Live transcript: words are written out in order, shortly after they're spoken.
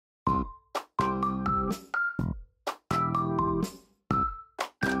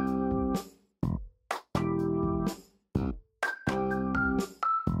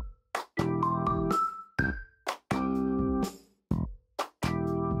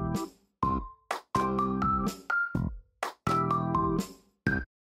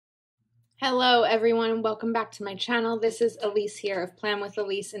Hello everyone, welcome back to my channel. This is Elise here of Plan with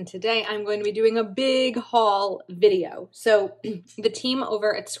Elise, and today I'm going to be doing a big haul video. So the team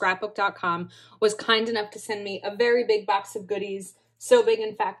over at scrapbook.com was kind enough to send me a very big box of goodies, so big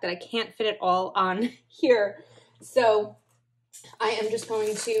in fact that I can't fit it all on here. So I am just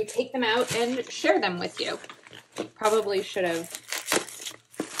going to take them out and share them with you. Probably should have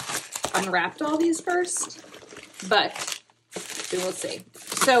unwrapped all these first, but we will see.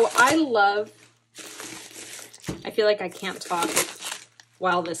 So I feel like I can't talk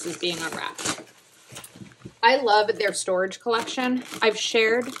while this is being unwrapped. I love their storage collection. I've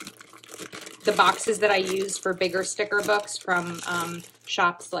shared the boxes that I use for bigger sticker books from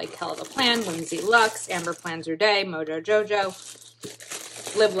shops like Hell of a Plan, Whimsy Luxe, Amber Plans Your Day, Mojo Jojo,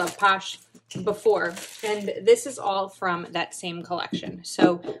 Live Love Posh before, and this is all from that same collection.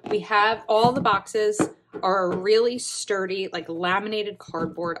 So we have all the boxes are really sturdy, like laminated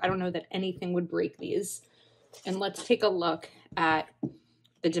cardboard. I don't know that anything would break these. And let's take a look at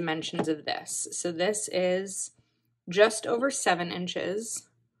the dimensions of this. So this is just over 7 inches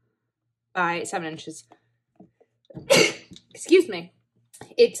by 7 inches. Excuse me.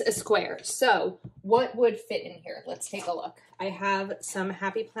 It's a square. So what would fit in here? Let's take a look. I have some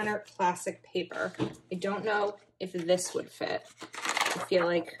Happy Planner Classic paper. I don't know if this would fit. I feel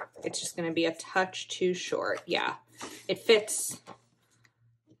like it's just going to be a touch too short. Yeah, it fits,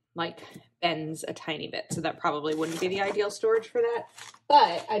 like bends a tiny bit, so that probably wouldn't be the ideal storage for that.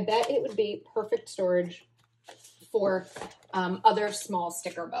 But I bet it would be perfect storage for other small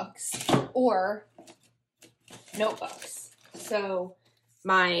sticker books or notebooks. So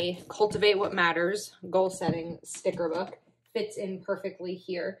my Cultivate What Matters goal setting sticker book fits in perfectly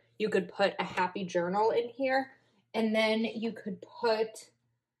here. You could put a happy journal in here, and then you could put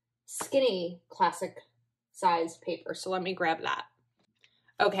skinny classic size paper. So let me grab that.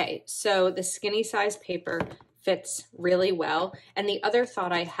 Okay, so the skinny size paper fits really well. And the other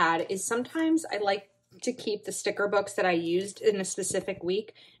thought I had is sometimes I like to keep the sticker books that I used in a specific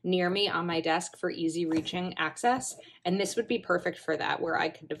week near me on my desk for easy reaching access. And this would be perfect for that, where I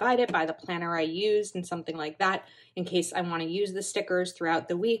could divide it by the planner I used and something like that in case I want to use the stickers throughout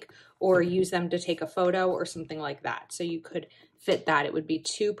the week or use them to take a photo or something like that. So you could fit that. It would be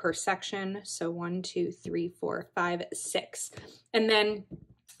 2 per section. So 1, 2, 3, 4, 5, 6. And then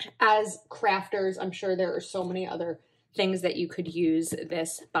as crafters, I'm sure there are so many other things that you could use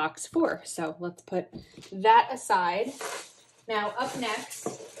this box for. So let's put that aside. Now up next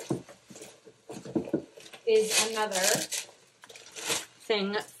is another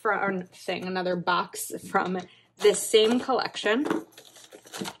box from this same collection.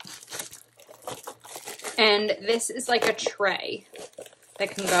 And this is like a tray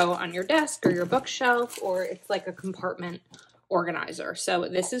that can go on your desk or your bookshelf, or it's like a compartment organizer. So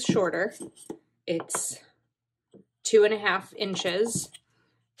this is shorter. It's 2.5 inches,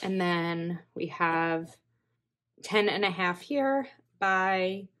 and then we have 10.5 here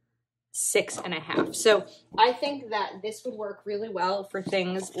by 6.5. So I think that this would work really well for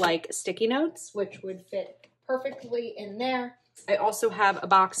things like sticky notes, which would fit perfectly in there. I also have a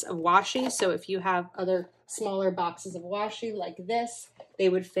box of washi, so if you have other smaller boxes of washi like this, they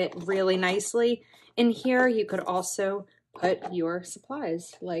would fit really nicely in here. You could also put your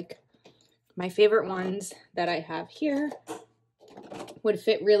supplies, like my favorite ones that I have here would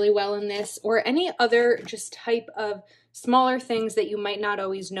fit really well in this, or any other just type of smaller things that you might not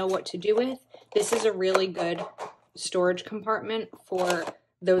always know what to do with. This is a really good storage compartment for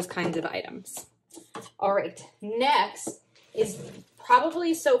those kinds of items. All right, next is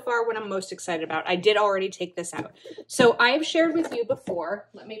probably so far what I'm most excited about. I did already take this out. So I've shared with you before,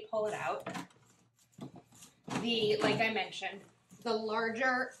 let me pull it out, like I mentioned, the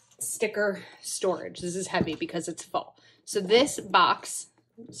larger sticker storage. This is heavy because it's full. So this box,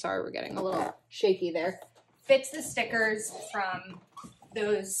 sorry, we're getting a little shaky there, fits the stickers from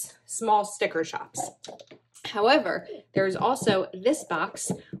those small sticker shops. However, there's also this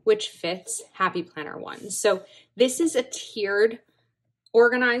box which fits Happy Planner ones. So this is a tiered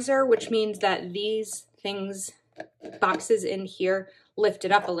organizer, which means that these boxes in here lift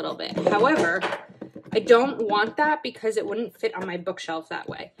it up a little bit. However, I don't want that because it wouldn't fit on my bookshelf that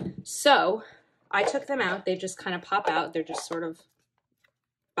way. So I took them out. They just kind of pop out. They're just sort of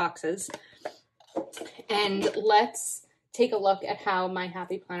boxes. And let's take a look at how my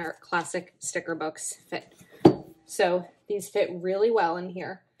Happy Planner Classic sticker books fit. So these fit really well in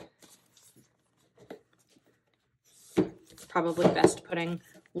here. Probably best putting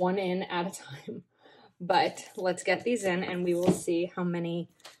one in at a time. But let's get these in and we will see how many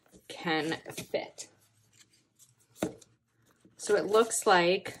can fit. So it looks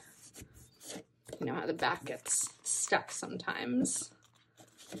like You know how the back gets stuck sometimes.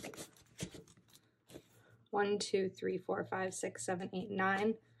 1, 2, 3, 4, 5, 6, 7, 8,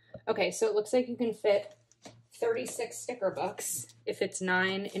 9. Okay, so it looks like you can fit 36 sticker books if it's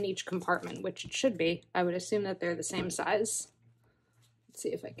 9 in each compartment, which it should be. I would assume that they're the same size. Let's see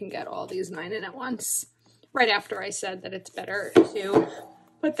if I can get all these 9 in at once. Right after I said that it's better to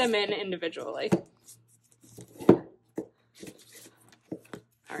put them in individually.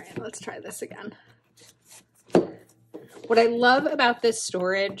 All right, let's try this again. What I love about this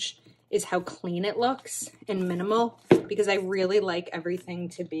storage is how clean it looks and minimal, because I really like everything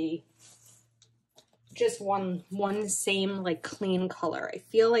to be just one same like clean color. I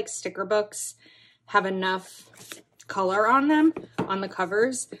feel like sticker books have enough color on them, on the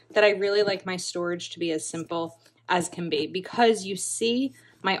covers, that I really like my storage to be as simple as can be, because you see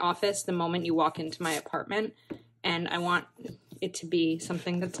my office the moment you walk into my apartment, and I want it to be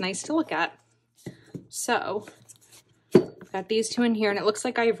something that's nice to look at. So I've got these 2 in here, and it looks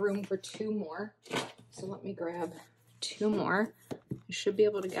like I have room for 2 more. So let me grab 2 more. I should be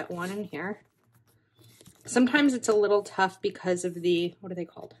able to get 1 in here. Sometimes it's a little tough because of the, what are they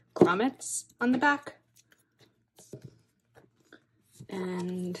called? Grommets on the back.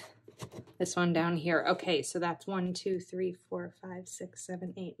 And this one down here. Okay, so that's 1, 2, 3, 4, 5, 6,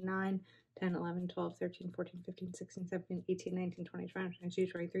 7, 8, 9, 10, 11, 12, 13, 14, 15, 16, 17, 18, 19, 20, 21, 22,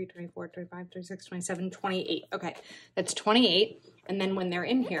 23, 24, 25, 26, 27, 28. Okay, that's 28. And then when they're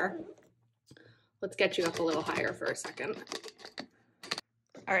in here, let's get you up a little higher for a second.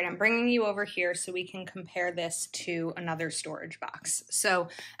 All right, I'm bringing you over here so we can compare this to another storage box. So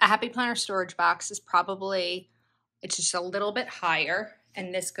a Happy Planner storage box is probably, it's just a little bit higher,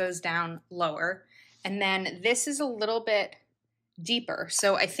 and this goes down lower. And then this is a little bit deeper.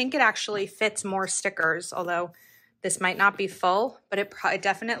 So I think it actually fits more stickers, although this might not be full, but it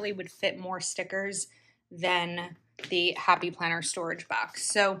definitely would fit more stickers than the Happy Planner storage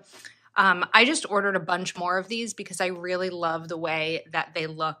box. So I just ordered a bunch more of these because I really love the way that they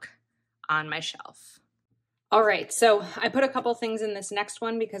look on my shelf. All right, so I put a couple things in this next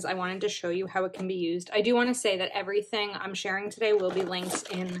one because I wanted to show you how it can be used. I do want to say that everything I'm sharing today will be linked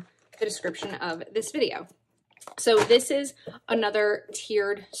in the description of this video. So this is another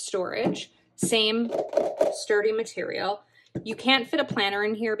tiered storage, same sturdy material. You can't fit a planner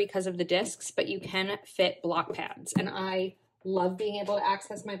in here because of the discs, but you can fit block pads. And I love being able to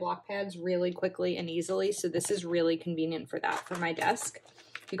access my block pads really quickly and easily. So this is really convenient for that, for my desk.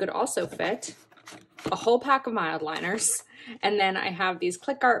 You could also fit a whole pack of Mildliners. And then I have these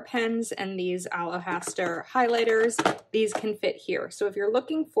click art pens and these Alohaster highlighters. These can fit here. So if you're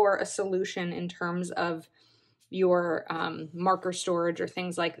looking for a solution in terms of your marker storage or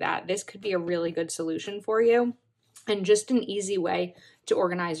things like that, this could be a really good solution for you, and just an easy way to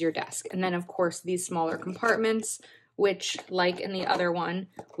organize your desk. And then of course these smaller compartments, which like in the other one,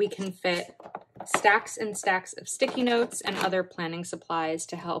 we can fit stacks and stacks of sticky notes and other planning supplies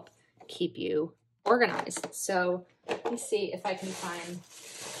to help keep you organized. So let me see if I can find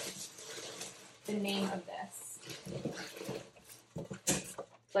the name of this.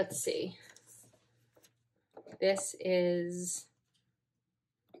 Let's see. This is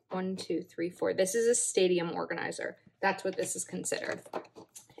 1, 2, 3, 4. This is a stadium organizer. That's what this is considered.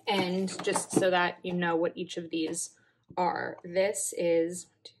 And just so that you know what each of these are, this is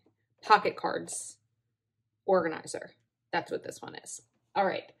pocket cards organizer. That's what this one is. All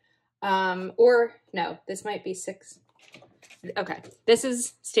right. Or no, this might be 6. Okay. This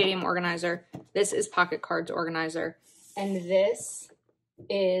is stadium organizer. This is pocket cards organizer. And this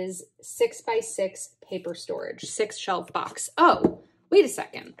is 6x6 paper storage, 6 shelf box. Oh, wait a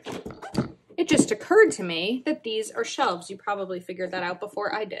second. It just occurred to me that these are shelves. You probably figured that out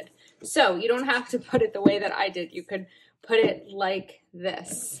before I did. So you don't have to put it the way that I did. You could put it like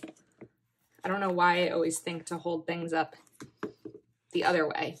this. I don't know why I always think to hold things up the other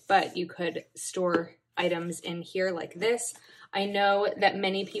way, but you could store items in here like this. I know that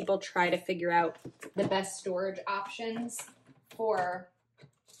many people try to figure out the best storage options for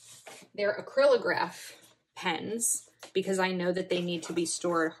their acrylograph pens, because I know that they need to be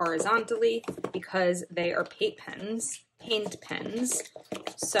stored horizontally because they are paint pens.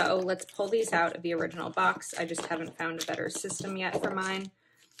 So let's pull these out of the original box. I just haven't found a better system yet for mine.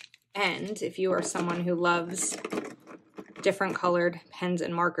 And if you are someone who loves different colored pens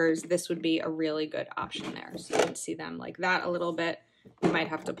and markers, this would be a really good option there. So you can see them like that a little bit. You might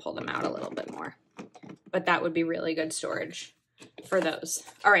have to pull them out a little bit more, but that would be really good storage for those.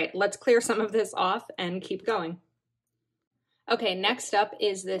 All right, let's clear some of this off and keep going. Okay, next up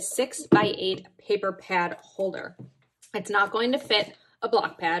is this 6x8 paper pad holder. It's not going to fit a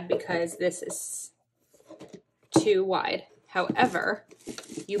block pad because this is too wide. However,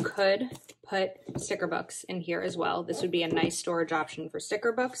 you could put sticker books in here as well. This would be a nice storage option for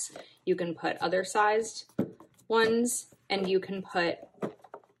sticker books. You can put other sized ones, and you can put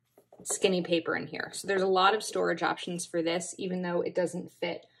skinny paper in here. So there's a lot of storage options for this, even though it doesn't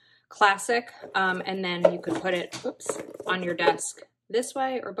fit classic. And then you could put it, on your desk this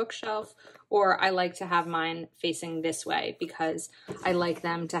way or bookshelf, or I like to have mine facing this way because I like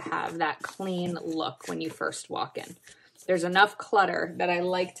them to have that clean look when you first walk in. There's enough clutter that I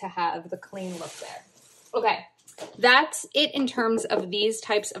like to have the clean look there. Okay, that's it in terms of these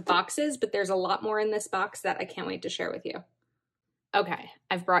types of boxes, but there's a lot more in this box that I can't wait to share with you. Okay,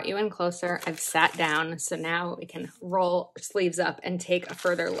 I've brought you in closer, I've sat down, so now we can roll sleeves up and take a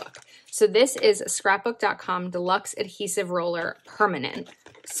further look. So this is a Scrapbook.com Deluxe Adhesive Roller Permanent.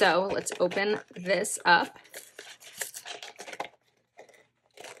 So let's open this up.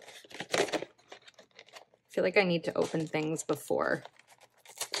 I feel like I need to open things before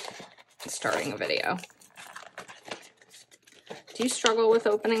starting a video. Do you struggle with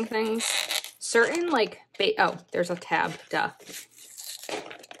opening things? Certain oh, there's a tab, duh.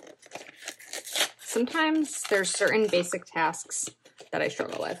 Sometimes there's certain basic tasks that I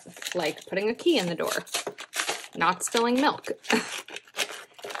struggle with, like putting a key in the door, not spilling milk,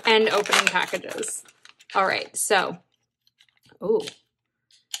 and opening packages. All right, so, ooh,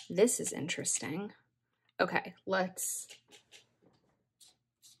 this is interesting. Okay, let's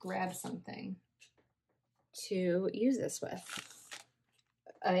grab something to use this with.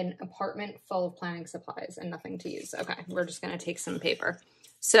 An apartment full of planning supplies and nothing to use. Okay, we're just gonna take some paper.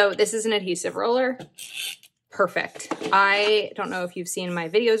 So this is an adhesive roller. Perfect. I don't know if you've seen my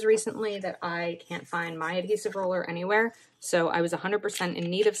videos recently that I can't find my adhesive roller anywhere. So I was 100%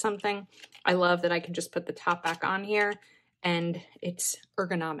 in need of something. I love that I can just put the top back on here and it's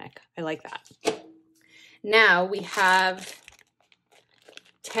ergonomic. I like that. Now we have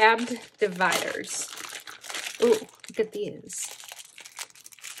tabbed dividers. Ooh, look at these.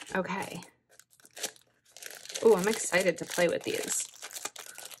 Okay. Ooh, I'm excited to play with these.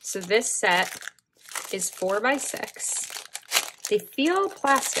 So this set is 4x6. They feel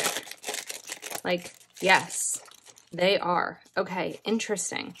plastic. Like, yes, they are. Okay,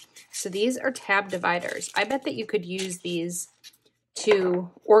 interesting. So these are tab dividers. I bet that you could use these to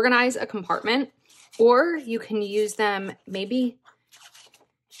organize a compartment, or you can use them maybe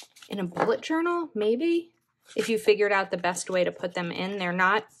in a bullet journal, maybe, if you figured out the best way to put them in. They're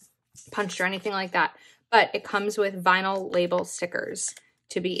not punched or anything like that, but it comes with vinyl label stickers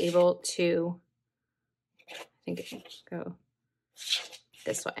to be able to, I think it should go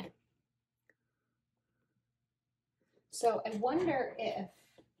this way. So I wonder if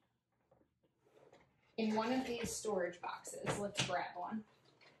in one of these storage boxes, let's grab one.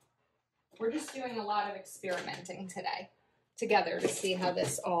 We're just doing a lot of experimenting today together to see how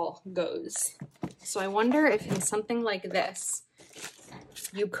this all goes. So I wonder if in something like this,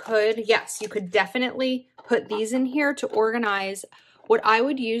 you could, yes, you could definitely put these in here to organize. What I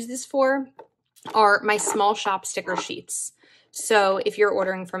would use this for are my small shop sticker sheets. So if you're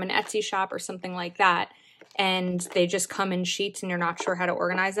ordering from an Etsy shop or something like that, and they just come in sheets and you're not sure how to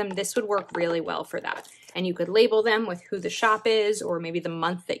organize them, this would work really well for that. And you could label them with who the shop is, or maybe the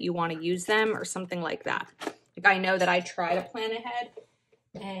month that you want to use them, or something like that. Like, I know that I try to plan ahead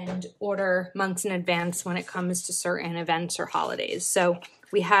and order months in advance when it comes to certain events or holidays. So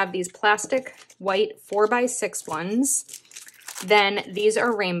we have these plastic white 4x6 ones. Then these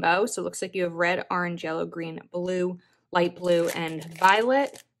are rainbow. So it looks like you have red, orange, yellow, green, blue, light blue, and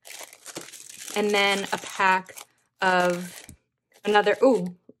violet. And then a pack of another,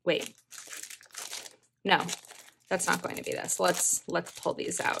 ooh, wait. No, that's not going to be this. Let's pull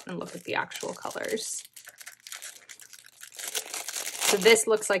these out and look at the actual colors. So this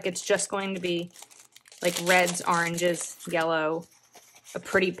looks like it's just going to be like reds, oranges, yellow, a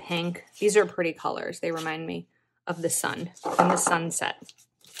pretty pink. These are pretty colors. They remind me of the sun and the sunset.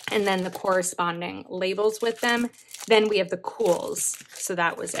 And then the corresponding labels with them. Then we have the cools. So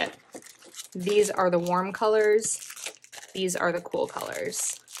that was it. These are the warm colors. These are the cool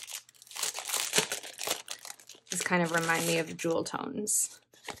colors. These kind of remind me of jewel tones.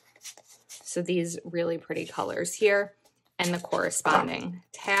 So these really pretty colors here, and the corresponding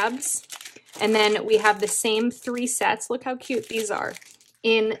tabs. And then we have the same 3 sets. Look how cute these are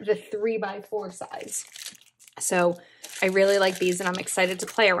in the 3x4 size. So I really like these, and I'm excited to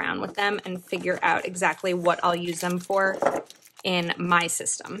play around with them and figure out exactly what I'll use them for in my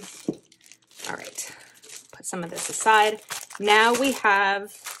system. All right, put some of this aside. Now we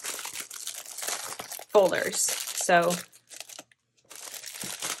have folders. So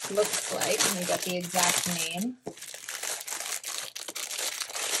looks like. Let me get the exact name.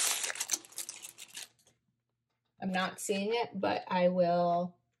 I'm not seeing it, but I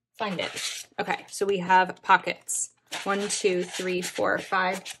will find it. Okay, so we have pockets. 1, 2, 3, 4,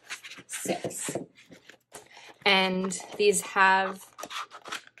 5, 6. And these have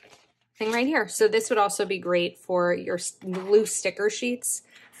thing right here. So this would also be great for your loose sticker sheets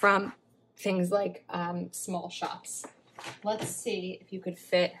from things like small shops. Let's see if you could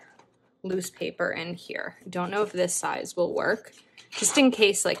fit loose paper in here. Don't know if this size will work. Just in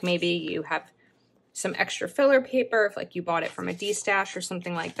case, like maybe you have some extra filler paper, if like you bought it from a D-stash or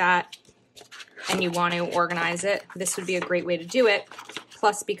something like that, and you want to organize it, this would be a great way to do it.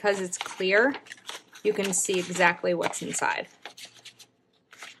 Plus, because it's clear, you can see exactly what's inside.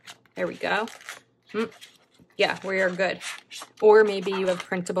 There we go. Yeah, we are good. Or maybe you have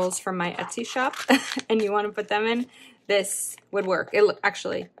printables from my Etsy shop and you want to put them in. This would work.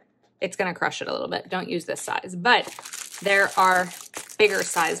 Actually, it's going to crush it a little bit. Don't use this size, but there are bigger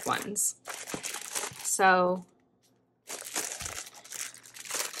size ones. So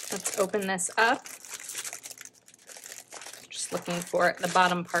let's open this up. Just looking for the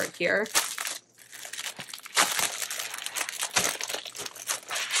bottom part here.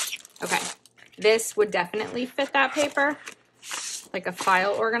 Okay, this would definitely fit that paper, like a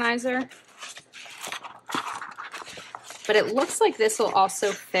file organizer. But it looks like this will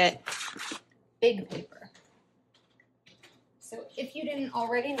also fit big paper. So if you didn't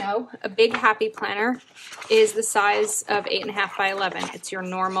already know, a Big Happy Planner is the size of 8.5 by 11. It's your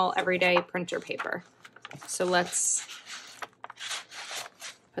normal everyday printer paper. So let's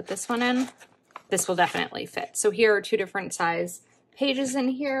put this one in. This will definitely fit. So here are 2 different size pages in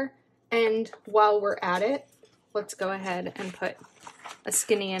here. And while we're at it, let's go ahead and put a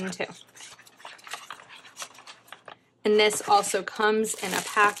skinny in too. And this also comes in a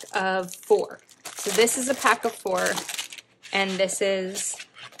pack of 4. So this is a pack of 4, and this is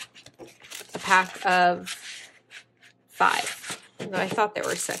a pack of 5. Although I thought there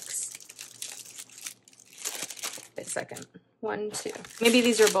were 6. Wait a second. 1, 2. Maybe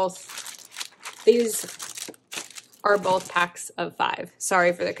these are both packs of 5.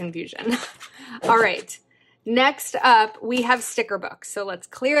 Sorry for the confusion. All right. Next up, we have sticker books. So let's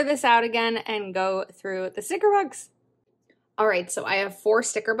clear this out again and go through the sticker books. All right, so I have 4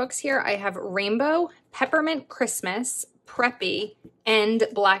 sticker books here. I have Rainbow, Peppermint Christmas, Preppy, and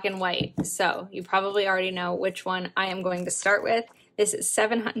Black and White. So you probably already know which one I am going to start with. This is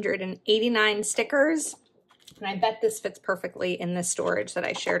 789 stickers, and I bet this fits perfectly in the storage that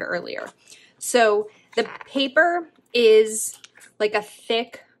I shared earlier. So the paper is like a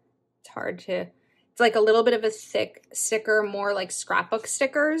thick, it's like a little bit of a thick sticker, more like scrapbook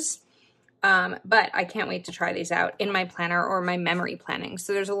stickers. But I can't wait to try these out in my planner or my memory planning.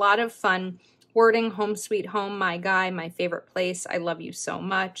 So there's a lot of fun wording: home sweet home, my guy, my favorite place, I love you so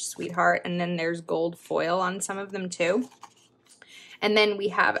much, sweetheart. And then there's gold foil on some of them too. And then we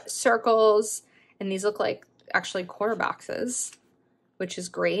have circles, and these look like actually quarter boxes, which is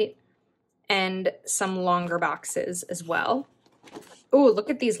great. And some longer boxes as well. Oh,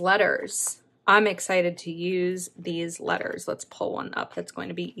 look at these letters. I'm excited to use these letters. Let's pull one up that's going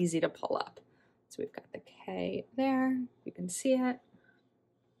to be easy to pull up. So we've got the K there. You can see it.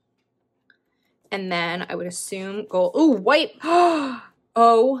 And then I would assume gold. Oh, white.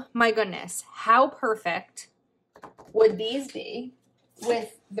 Oh my goodness. How perfect would these be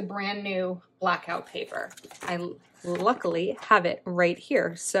with the brand new blackout paper? I luckily have it right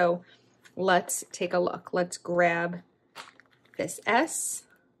here. So let's take a look. Let's grab this S.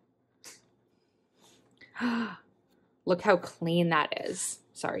 Look how clean that is.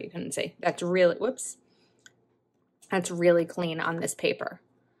 Sorry, you couldn't see. That's really, whoops. That's really clean on this paper.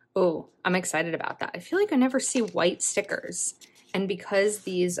 Oh, I'm excited about that. I feel like I never see white stickers. And because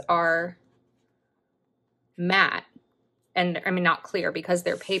these are matte, and I mean not clear, because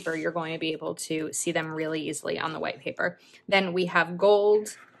they're paper, you're going to be able to see them really easily on the white paper. Then we have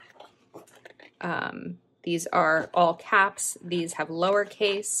gold. These are all caps. These have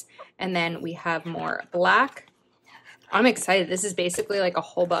lowercase. And then we have more black. I'm excited. This is basically like a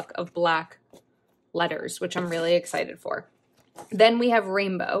whole book of black letters, which I'm really excited for. Then we have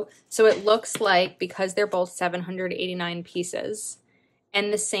rainbow. So it looks like, because they're both 789 pieces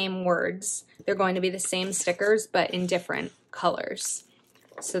and the same words, they're going to be the same stickers, but in different colors.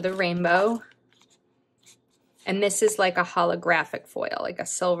 So the rainbow. And this is like a holographic foil, like a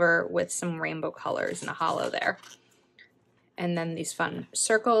silver with some rainbow colors and a hollow there. And then these fun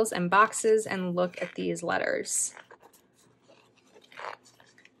circles and boxes, and look at these letters.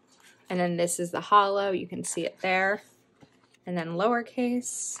 And then this is the hollow, you can see it there. and then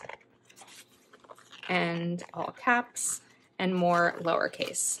lowercase, and all caps, and more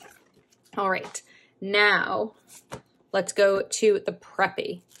lowercase. All right, now let's go to the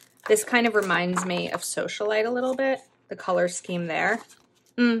Preppy. This kind of reminds me of Socialite a little bit, the color scheme there.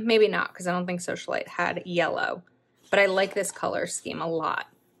 Maybe not, because I don't think Socialite had yellow, but I like this color scheme a lot.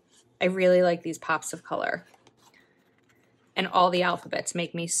 I really like these pops of color. And all the alphabets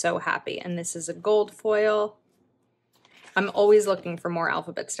make me so happy. And this is a gold foil. I'm always looking for more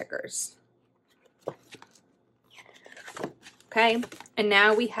alphabet stickers. Okay, and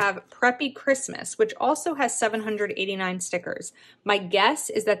now we have Preppy Christmas, which also has 789 stickers. My guess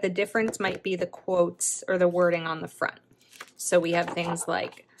is that the difference might be the quotes or the wording on the front. So we have things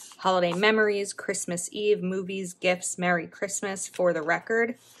like holiday memories, Christmas Eve, movies, gifts, Merry Christmas, for the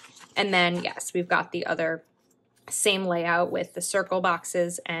record. And then, yes, we've got the other same layout with the circle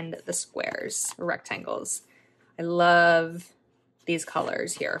boxes and the squares, or rectangles. I love these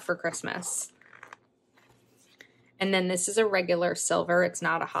colors here for Christmas. And then this is a regular silver. It's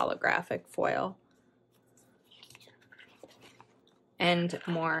not a holographic foil. And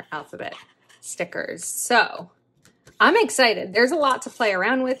more alphabet stickers. So I'm excited. There's a lot to play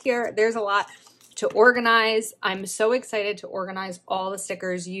around with here. There's a lot to organize. I'm so excited to organize all the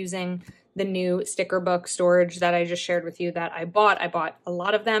stickers using the new sticker book storage that I just shared with you that I bought. I bought a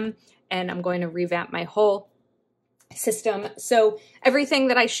lot of them, and I'm going to revamp my whole system. So everything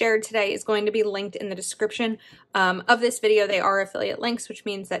that I shared today is going to be linked in the description of this video. They are affiliate links, which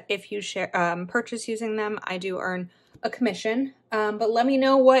means that if you purchase using them, I do earn a commission. But let me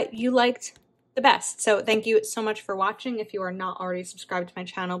know what you liked the best. So thank you so much for watching. If you are not already subscribed to my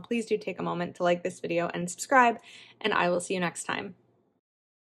channel, please do take a moment to like this video and subscribe, and I will see you next time.